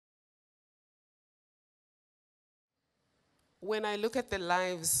When I look at the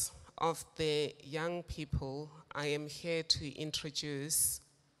lives of the young people I am here to introduce,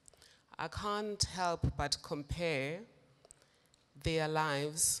 I can't help but compare their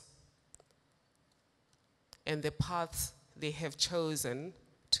lives and the paths they have chosen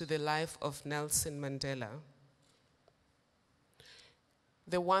to the life of Nelson Mandela.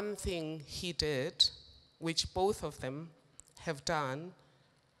 The one thing he did, which both of them have done,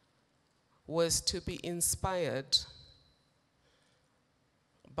 was to be inspired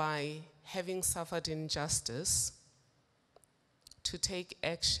by having suffered injustice, to take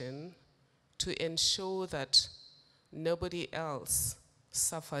action to ensure that nobody else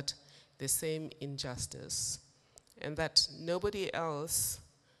suffered the same injustice, and that nobody else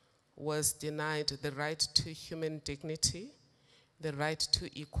was denied the right to human dignity, the right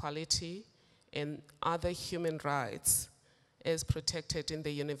to equality, and other human rights as protected in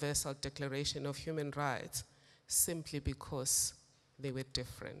the Universal Declaration of Human Rights, simply because they were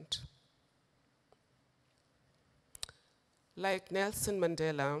different. Like Nelson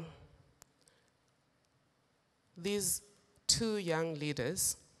Mandela, these two young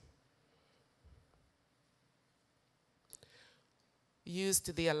leaders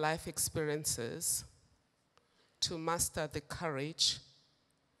used their life experiences to master the courage,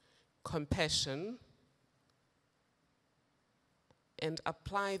 compassion, and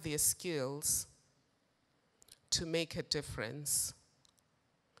apply their skills to make a difference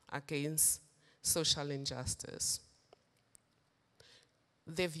against social injustice.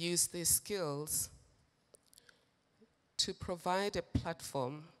 They've used their skills to provide a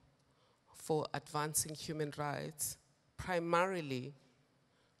platform for advancing human rights, primarily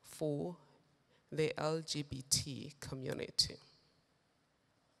for the LGBT community.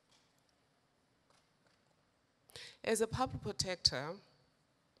 As a public protector,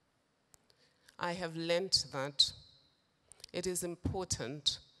 I have learned that it is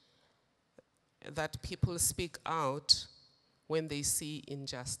important that people speak out when they see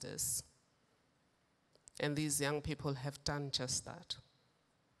injustice. And these young people have done just that.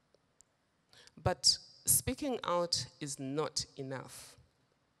 But speaking out is not enough.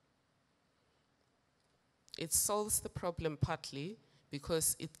 It solves the problem partly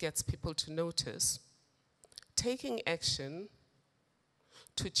because it gets people to notice. Taking action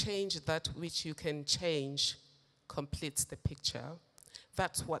to change that which you can change completes the picture.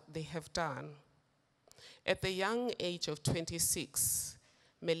 That's what they have done. At the young age of 26,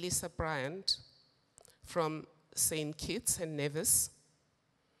 Melissa Bryant from St Kitts and Nevis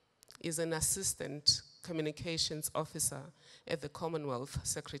is an assistant communications officer at the Commonwealth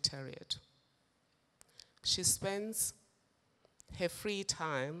Secretariat. She spends her free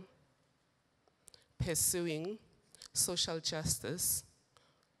time pursuing social justice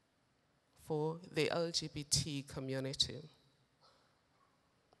for the LGBT community.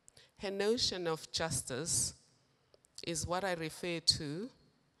 Her notion of justice is what I refer to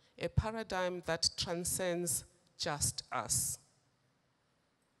a paradigm that transcends just us.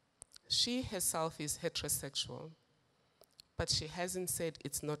 She herself is heterosexual, but she hasn't said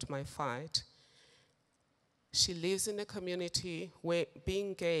it's not my fight. She lives in a community where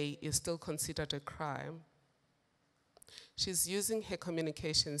being gay is still considered a crime. She's using her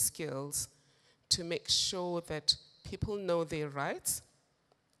communication skills to make sure that people know their rights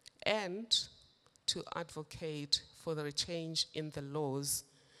and to advocate for the change in the laws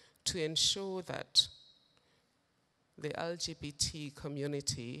to ensure that the LGBT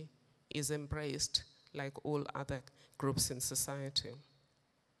community is embraced like all other groups in society.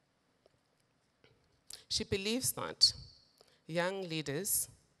 She believes that young leaders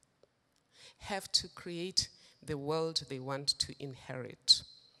have to create the world they want to inherit,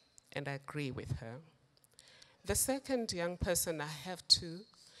 and I agree with her. The second young person I have to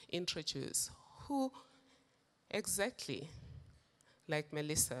introduce, who exactly, like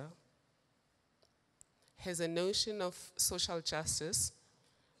Melissa, has a notion of social justice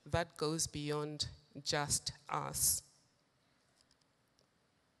that goes beyond just us,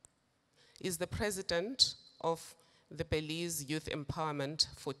 is the president of the Belize Youth Empowerment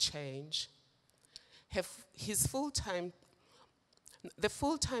for Change. The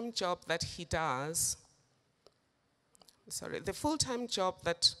full-time job that he does, the full-time job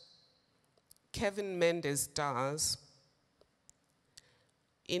that Kevin Mendez does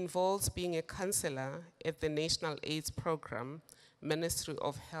involves being a counselor at the National AIDS Program, Ministry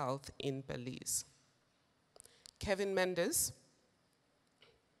of Health in Belize. Kevin Mendez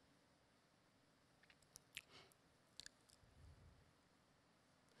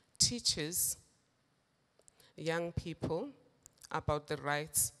teaches young people about the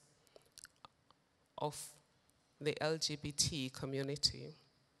rights of the LGBT community.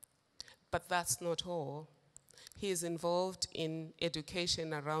 But that's not all. He is involved in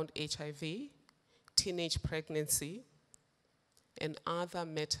education around HIV, teenage pregnancy, and other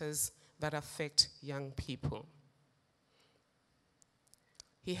matters that affect young people.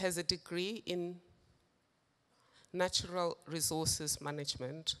 He has a degree in natural resources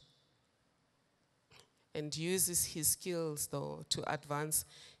management and uses his skills, though, to advance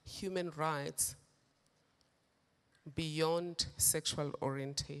human rights beyond sexual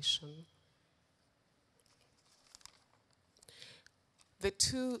orientation. The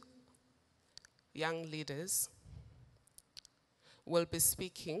two young leaders will be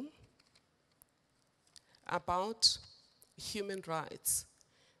speaking about human rights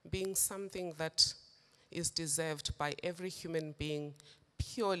being something that is deserved by every human being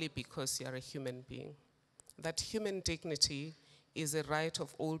purely because you're a human being. That human dignity is a right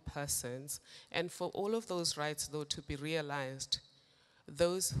of all persons, and for all of those rights, though, to be realized,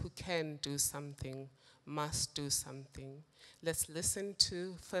 those who can do something must do something. Let's listen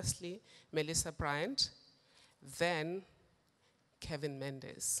to, firstly, Melissa Bryant, then Kevin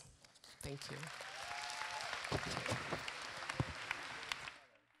Mendez. Thank you.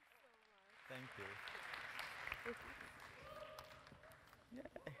 Thank you. Yay.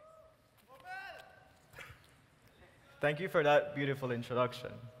 Thank you for that beautiful introduction.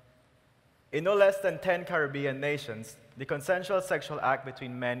 In no less than 10 Caribbean nations, the consensual sexual act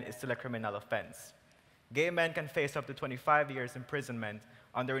between men is still a criminal offense. Gay men can face up to 25 years imprisonment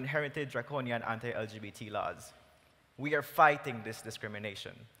under inherited draconian anti-LGBT laws. We are fighting this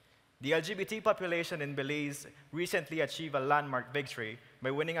discrimination. The LGBT population in Belize recently achieved a landmark victory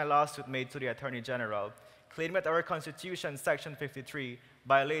by winning a lawsuit made to the Attorney General, claiming that our Constitution's Section 53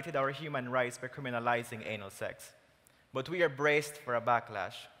 violated our human rights by criminalizing anal sex. But we are braced for a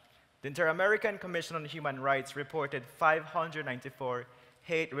backlash. The Inter-American Commission on Human Rights reported 594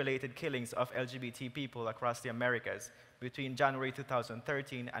 hate-related killings of LGBT people across the Americas between January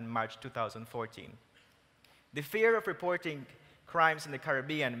 2013 and March 2014. The fear of reporting crimes in the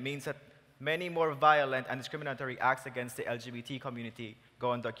Caribbean means that many more violent and discriminatory acts against the LGBT community go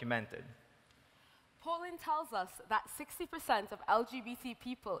undocumented. Polling tells us that 60% of LGBT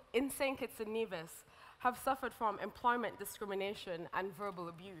people in St Kitts and Nevis have suffered from employment discrimination and verbal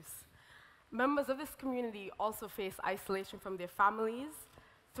abuse. Members of this community also face isolation from their families,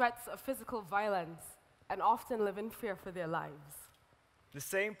 threats of physical violence, and often live in fear for their lives. The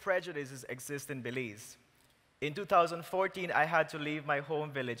same prejudices exist in Belize. In 2014, I had to leave my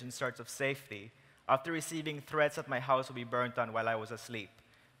home village in search of safety after receiving threats that my house would be burnt down while I was asleep,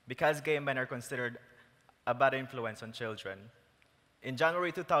 because gay men are considered a bad influence on children. In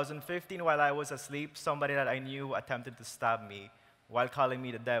January 2015, while I was asleep, somebody that I knew attempted to stab me while calling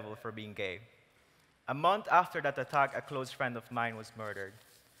me the devil for being gay. A month after that attack, a close friend of mine was murdered.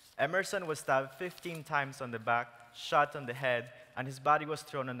 Emerson was stabbed 15 times on the back, shot on the head, and his body was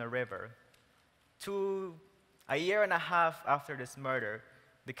thrown in a river. A year and a half after this murder,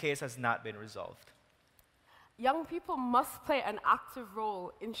 the case has not been resolved. Young people must play an active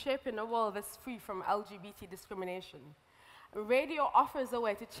role in shaping a world that's free from LGBT discrimination. Radio offers a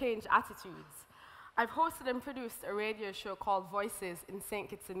way to change attitudes. I've hosted and produced a radio show called Voices in St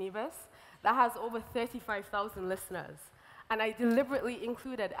Kitts and Nevis that has over 35,000 listeners. And I deliberately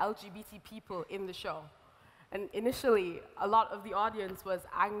included LGBT people in the show. And initially, a lot of the audience was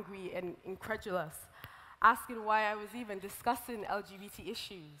angry and incredulous, asking why I was even discussing LGBT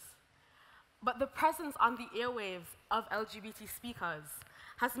issues. But the presence on the airwaves of LGBT speakers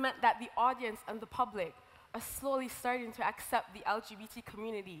has meant that the audience and the public are slowly starting to accept the LGBT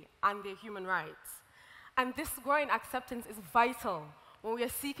community and their human rights. And this growing acceptance is vital when we are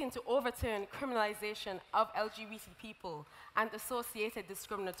seeking to overturn criminalization of LGBT people and associated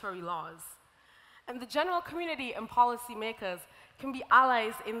discriminatory laws. And the general community and policymakers can be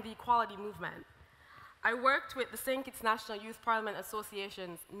allies in the equality movement. I worked with the St. Kitts National Youth Parliament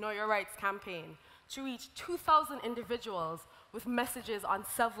Association's Know Your Rights campaign to reach 2,000 individuals with messages on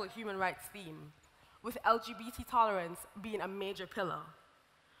several human rights themes, with LGBT tolerance being a major pillar.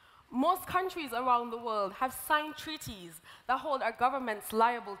 Most countries around the world have signed treaties that hold our governments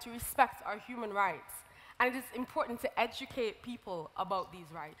liable to respect our human rights, and it is important to educate people about these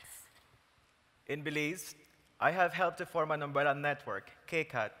rights. In Belize, I have helped to form an umbrella network,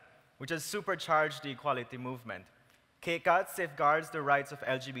 KCAT, which has supercharged the equality movement. KCAT safeguards the rights of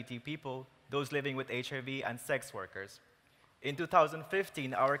LGBT people, those living with HIV, and sex workers. In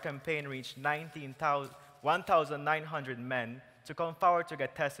 2015, our campaign reached 1,900 men to come forward to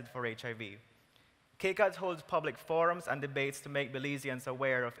get tested for HIV. KCAT holds public forums and debates to make Belizeans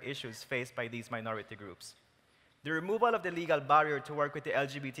aware of issues faced by these minority groups. The removal of the legal barrier to work with the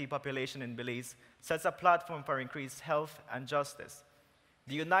LGBT population in Belize sets a platform for increased health and justice.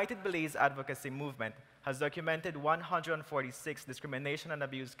 The United Belize Advocacy Movement has documented 146 discrimination and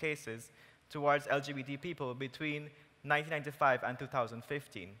abuse cases towards LGBT people between 1995 and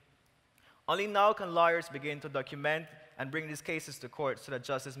 2015. Only now can lawyers begin to document and bring these cases to court so that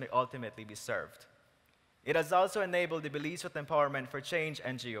justice may ultimately be served. It has also enabled the Belize Youth Empowerment for Change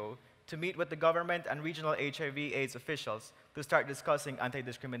NGO to meet with the government and regional HIV/AIDS officials to start discussing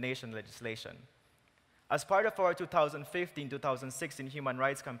anti-discrimination legislation. As part of our 2015-2016 human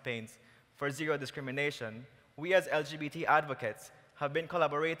rights campaigns for zero discrimination, we as LGBT advocates have been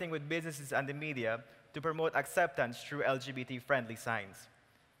collaborating with businesses and the media to promote acceptance through LGBT-friendly signs.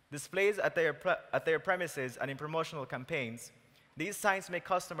 Displays at their premises and in promotional campaigns, these signs make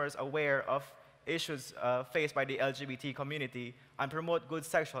customers aware of issues faced by the LGBT community and promote good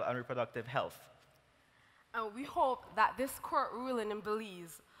sexual and reproductive health. And we hope that this court ruling in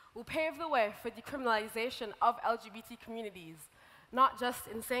Belize will pave the way for decriminalization of LGBT communities, not just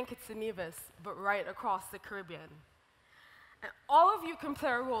in St Kitts and Nevis, but right across the Caribbean. And all of you can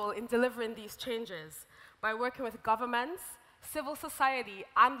play a role in delivering these changes by working with governments, civil society,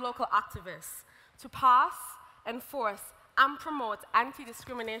 and local activists to pass, enforce, and promote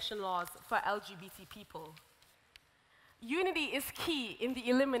anti-discrimination laws for LGBT people. Unity is key in the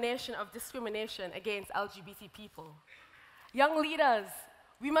elimination of discrimination against LGBT people. Young leaders,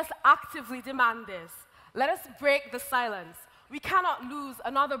 we must actively demand this. Let us break the silence. We cannot lose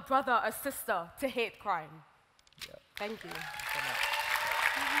another brother or sister to hate crime. Yeah. Thank you. So much.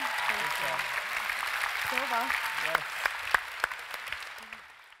 Thank you. Yes.